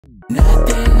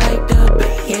Nothing like the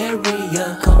Bay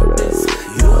Area compass,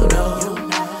 you know.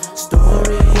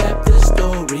 Story after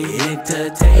story,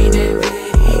 entertaining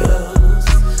videos.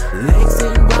 Lex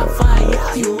and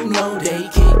Raphael, you know they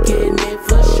kicking it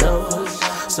for sure.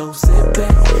 So sit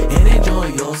back and enjoy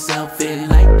yourself and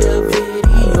like the video.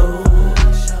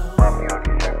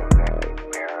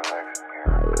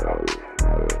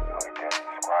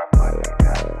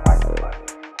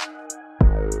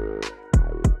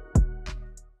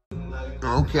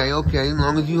 Okay, as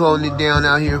long as you holding it down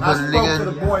out here for the nigga. I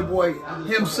spoke to the boy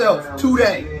himself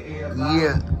today.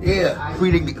 Yeah.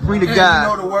 Free the guy.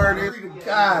 You know the word is free the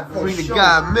guy. Free the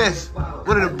guy, Miss.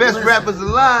 One of the best rappers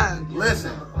alive.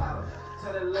 Listen.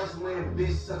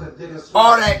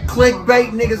 All that clickbait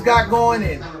niggas got going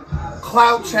and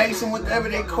clout chasing, whatever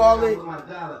they call it.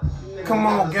 Come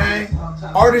on, gang.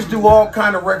 Artists do all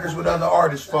kind of records with other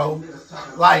artists, folks.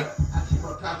 Like,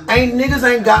 niggas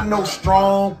ain't got no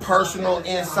strong personal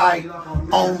insight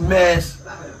on Mess.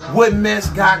 What Mess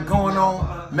got going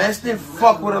on. Mess didn't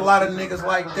fuck with a lot of niggas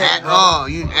like that.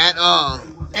 At all.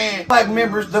 And like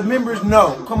the members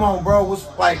know. Come on, bro. It's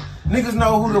like niggas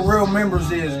know who the real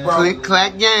members is, bro.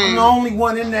 Clack gang. I'm the only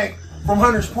one in that from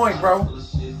Hunters Point, bro.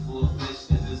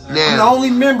 Now, I'm the only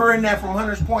member in that from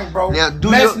Hunters Point, bro. Now,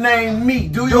 Mess named me.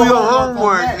 Do your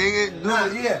homework,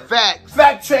 nigga. Yeah. Facts.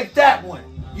 Fact check that one.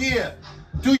 Yeah.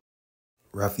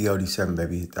 Raphael 87,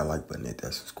 baby, hit that like button, hit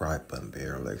that subscribe button,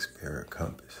 Barrel X, Barrel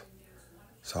Compass.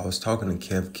 So I was talking to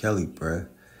Kev Kelly, bruh,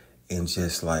 and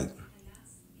just like,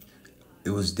 it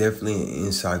was definitely an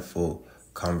insightful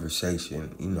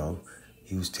conversation. You know,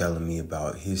 he was telling me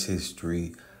about his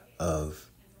history of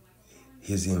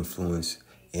his influence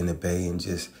in the Bay and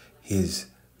just his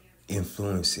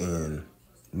influence in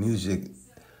music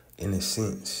in a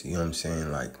sense, you know what I'm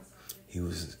saying? Like, he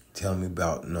was telling me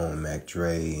about knowing Mac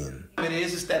Dre and...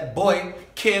 It's that boy,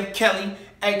 Kev Kelly,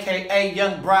 a.k.a.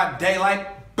 Young Broad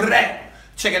Daylight. Brat.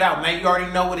 Check it out, man. You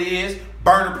already know what it is.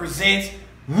 Burner presents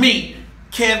me,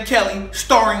 Kev Kelly,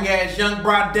 starring as Young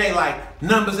Broad Daylight.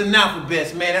 Numbers and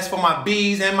alphabets, man. That's for my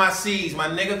B's and my C's. My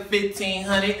nigga,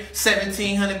 1,500,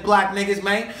 1,700 block niggas,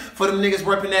 man. For them niggas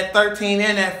repping that 13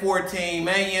 and that 14,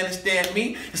 man. You understand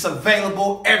me? It's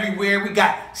available everywhere. We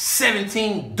got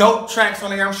 17 dope tracks on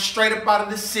there. I'm straight up out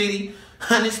of the city.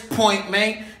 Hunters Point,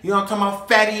 man. You know what I'm talking about?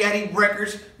 Fatty Addy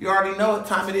Records. You already know what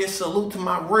time it is. Salute to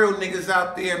my real niggas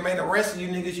out there, man. The rest of you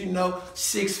niggas, you know,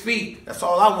 6 feet. That's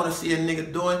all I want to see a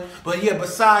nigga doing. But yeah,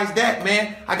 besides that,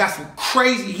 man, I got some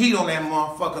crazy heat on that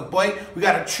motherfucker, boy. We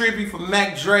got a tribute from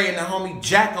Mac Dre and the homie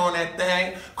Jack on that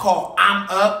thing called I'm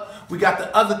Up. We got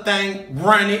the other thing,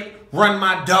 Run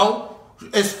My Dough.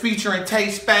 It's featuring Tay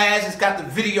Spaz. It's got the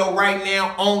video right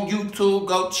now on YouTube.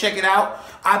 Go check it out.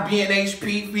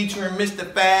 IBNHP featuring Mr.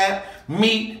 Fab.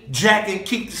 Me, Jack, and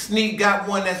Keep the Sneak got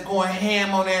one that's going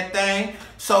ham on that thing.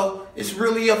 So it's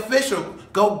really official.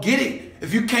 Go get it.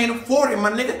 If you can't afford it, my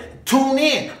nigga, tune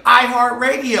in.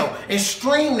 iHeartRadio and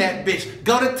stream that bitch.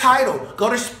 Go to Tidal.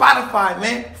 Go to Spotify,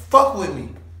 man. Fuck with me.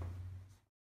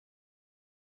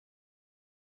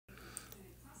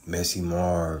 Messy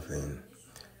Marv and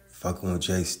fucking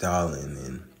with Stalin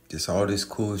and just all this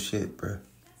cool shit, bro.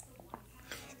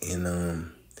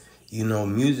 And you know,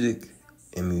 music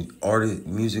and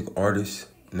music artists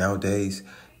nowadays,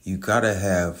 you gotta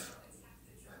have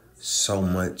so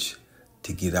much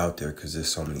to get out there because there's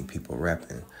so many people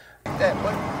rapping. That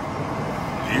what?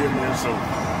 Yeah, man. So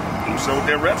who sold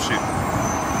that rap shit?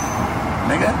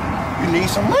 Nigga, you need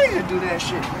some money to do that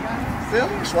shit. Nigga. Feel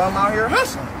me? That's why I'm out here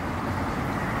hustling.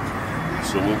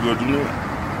 So what we gonna do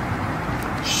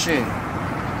now? Shit.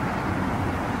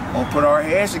 Gonna put our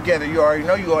heads together. You already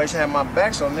know you always have my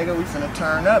back, so nigga, we finna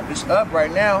turn up. It's up right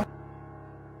now.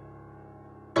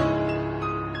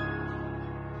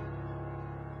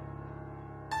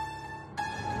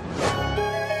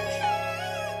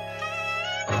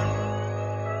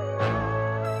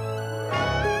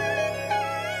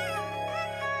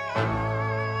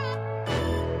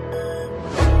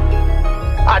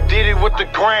 I did it with the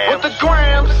grams. With the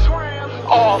grams.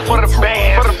 All for the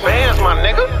bands. For the bands, my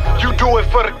nigga. You do it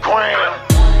for the gram.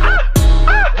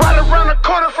 Right around the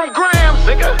corner from grams,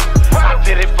 nigga. I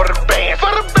did it for the bands. For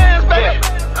the bands, baby.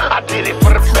 I did it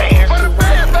for the bands. For the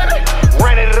bands, baby.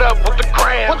 Ran it up with the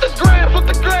grams. With the grams, with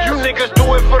the grams. You niggas do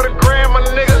it for the gram, my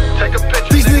nigga. Take a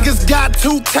picture. These niggas got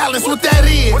two talents, what that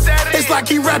is? It's like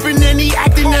he rapping and he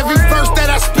acting every verse that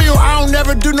I spill. I don't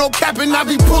never do no capping, I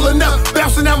be pulling up,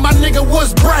 bouncing out my nigga,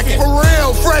 what's bracket? For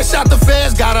real, fresh out the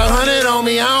feds, got 100 on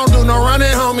me. I don't do no running,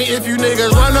 homie. If you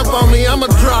niggas run up on me, I'ma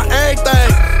drop everything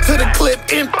to the clip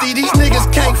empty. These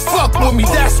niggas can't fuck with me,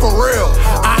 that's for real.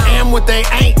 I am what they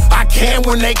ain't, I can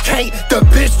when they can't. The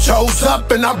bitch chose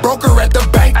up and I broke her at the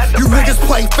bank. You niggas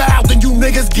play foul, then you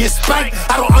niggas get spanked.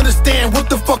 I don't understand what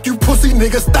the fuck you pussy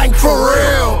niggas think, for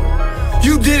real.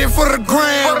 You did it for the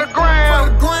gram.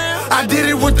 I did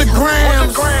it with the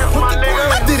grams.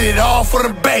 I did it all for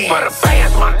the bands.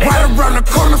 Right around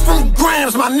the corner from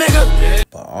grams, my nigga.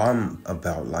 But I'm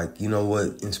about, like, you know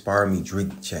what inspired me,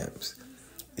 Drink Champs,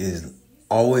 is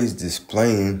always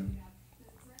displaying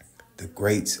the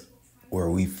greats where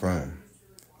we from.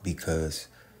 Because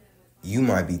you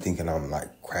might be thinking I'm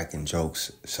like cracking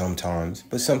jokes sometimes,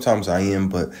 but sometimes I am.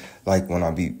 But like when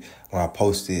I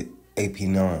posted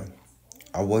AP9,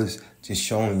 I was just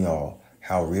showing y'all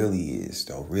how real he is,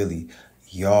 though. Really,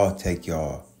 y'all take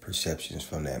y'all perceptions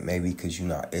from that. Maybe because you're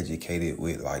not educated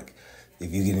with, like,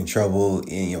 if you get in trouble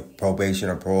in your probation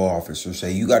or parole officer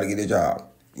say, you got to get a job.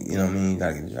 You know what I mean? You got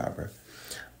to get a job, bro.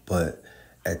 But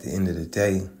at the end of the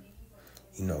day,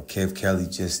 you know, Kev Kelly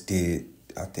just did,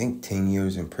 I think, 10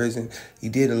 years in prison. He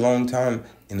did a long time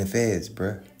in the feds,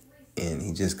 bro. And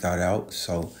he just got out.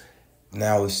 So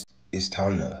now it's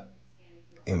time to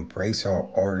embrace our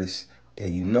artists that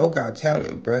you know got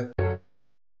talent, bro.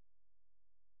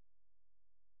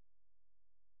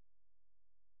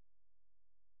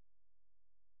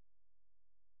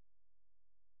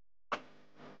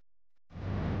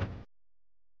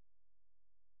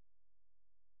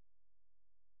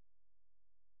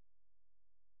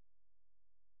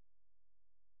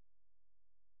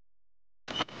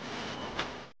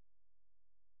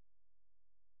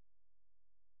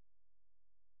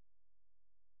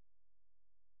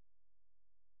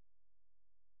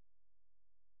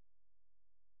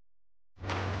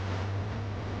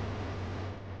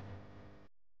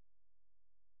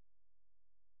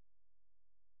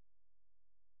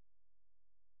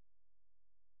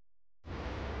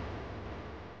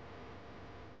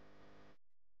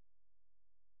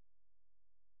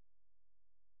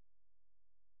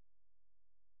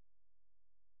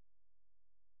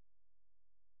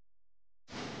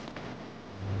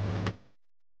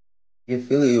 He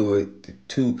affiliated with the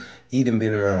two, he done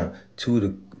been around two of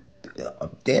the,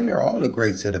 damn near all the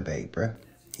greats of the Bay, bruh.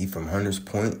 He from Hunters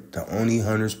Point, the only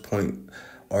Hunters Point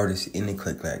artist in the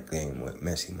Clack game with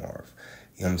Messy Marv.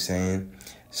 You know what I'm saying?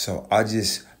 So I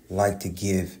just like to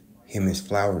give him his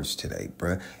flowers today,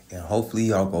 bruh. And hopefully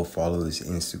y'all go follow his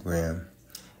Instagram.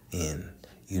 And,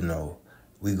 you know,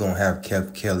 we gonna have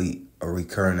Kev Kelly a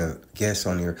recurring guest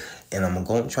on here, and I'm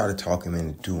gonna try to talk him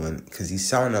into doing, because he's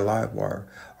signed to Livewire.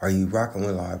 Are you rocking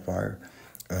with Livewire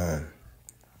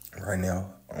right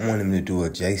now? I want him to do a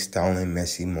J Stalin,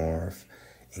 Messy Marv,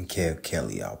 and Kev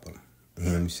Kelly album. You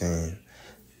know what I'm saying?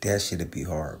 That shit'd be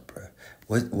hard, bro.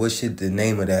 What should the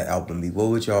name of that album be? What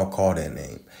would y'all call that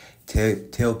name?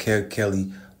 Tell Kev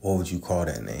Kelly what would you call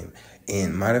that name.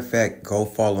 And matter of fact, go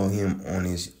follow him on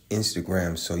his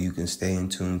Instagram so you can stay in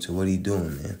tune to what he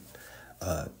doing, man.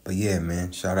 But yeah,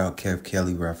 man, shout out Kev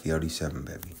Kelly, Raphael 7,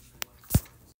 baby.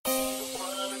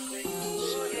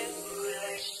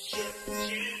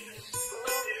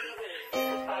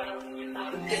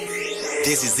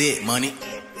 This is it, money.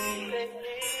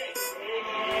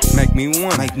 Make me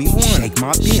one, shake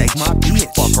my bitch,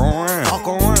 fuck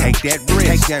around, take that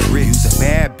risk, use a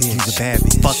bad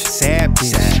bitch, fuck a sad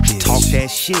bitch, talk that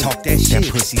shit, that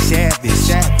pussy savage,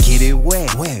 get it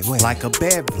wet, like a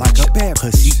bad,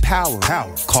 pussy power,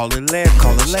 call it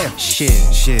left,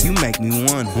 shit, you make me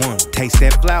one, taste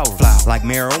that flower, like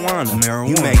marijuana,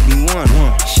 you make me one,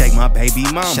 shake my baby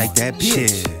mama, shake that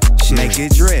bitch, make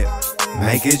it drip,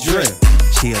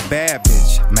 she a bad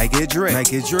bitch, make it drip,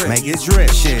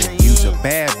 shit, use a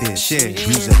bad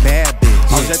bitch,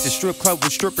 I was at the strip club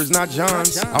with strippers, not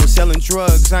Johns. I was selling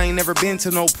drugs, I ain't never been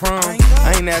to no prom.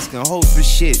 I ain't asking hoes for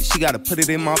shit, she gotta put it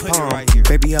in my palm.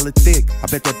 Baby hella thick, I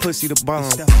bet that pussy the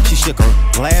bomb. She shook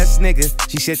her last nigga,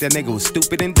 she said that nigga was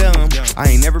stupid and dumb. I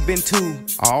ain't never been two,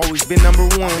 I always been number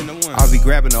one. I'll be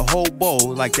grabbing a whole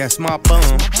bowl like that's my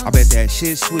bum. I bet that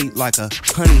shit sweet like a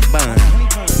honey bun.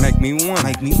 Make me one,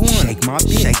 shake my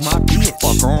bitch,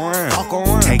 fuck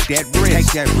around, take that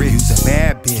risk, use a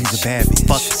bad bitch,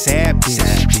 fuck a sad bitch.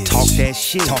 Talk that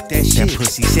shit, that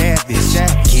pussy savage,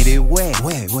 get it wet,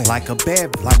 like a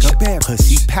bad,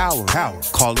 pussy power,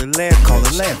 call it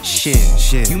left,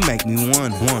 shit, you make me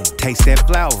one, taste that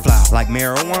flower, like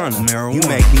marijuana, you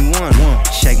make me one,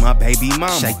 shake my baby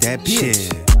mama, shake that bitch,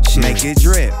 make it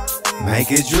drip,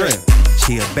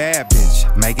 She a bad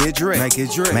bitch, make it drip, make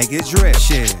it drip, make it drip.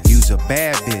 Shit, use a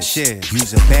bad bitch, shit,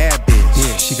 use a bad bitch.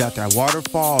 Yeah, she got that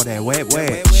waterfall, that wet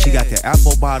wet. She got that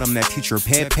apple bottom, that teacher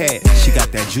pet pet. She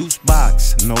got that juice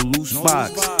box, no loose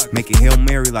box. Make it Hail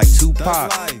Mary like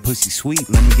Tupac. Pussy sweet,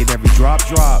 let me get every drop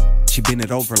drop. She bend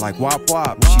it over like wop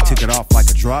wop. She took it off like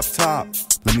a drop top.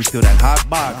 Let me feel that hot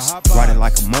box. Ride it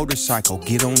like a motorcycle,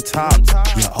 get on top.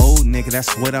 You old nigga,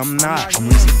 that's what I'm not. I'm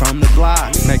easy from the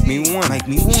block. Make me one,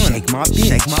 shake my bitch,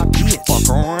 shake my bitch. Fuck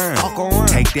around, fuck around.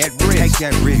 Take that risk,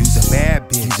 take that risk. Use a bad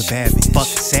bitch, use a bad bitch. Fuck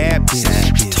a sad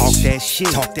bitch, talk that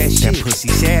shit, talk that shit. That pussy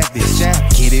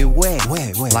savage, get it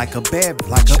wet, like a bed,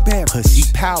 like a bed.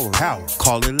 Pussy power,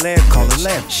 call it left, call it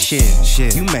left.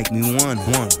 Shit, you make me one.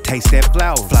 Taste that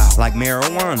flower, like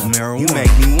marijuana. You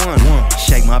make me one.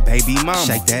 Shake my baby mama,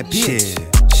 shake that bitch.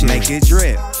 Shit. Make it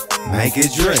drip, make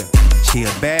it drip. She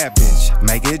a bad bitch,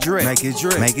 make it drip, make it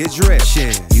drip, make it drip.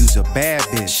 Shit, use a bad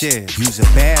bitch, shit, use a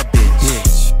bad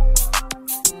bitch.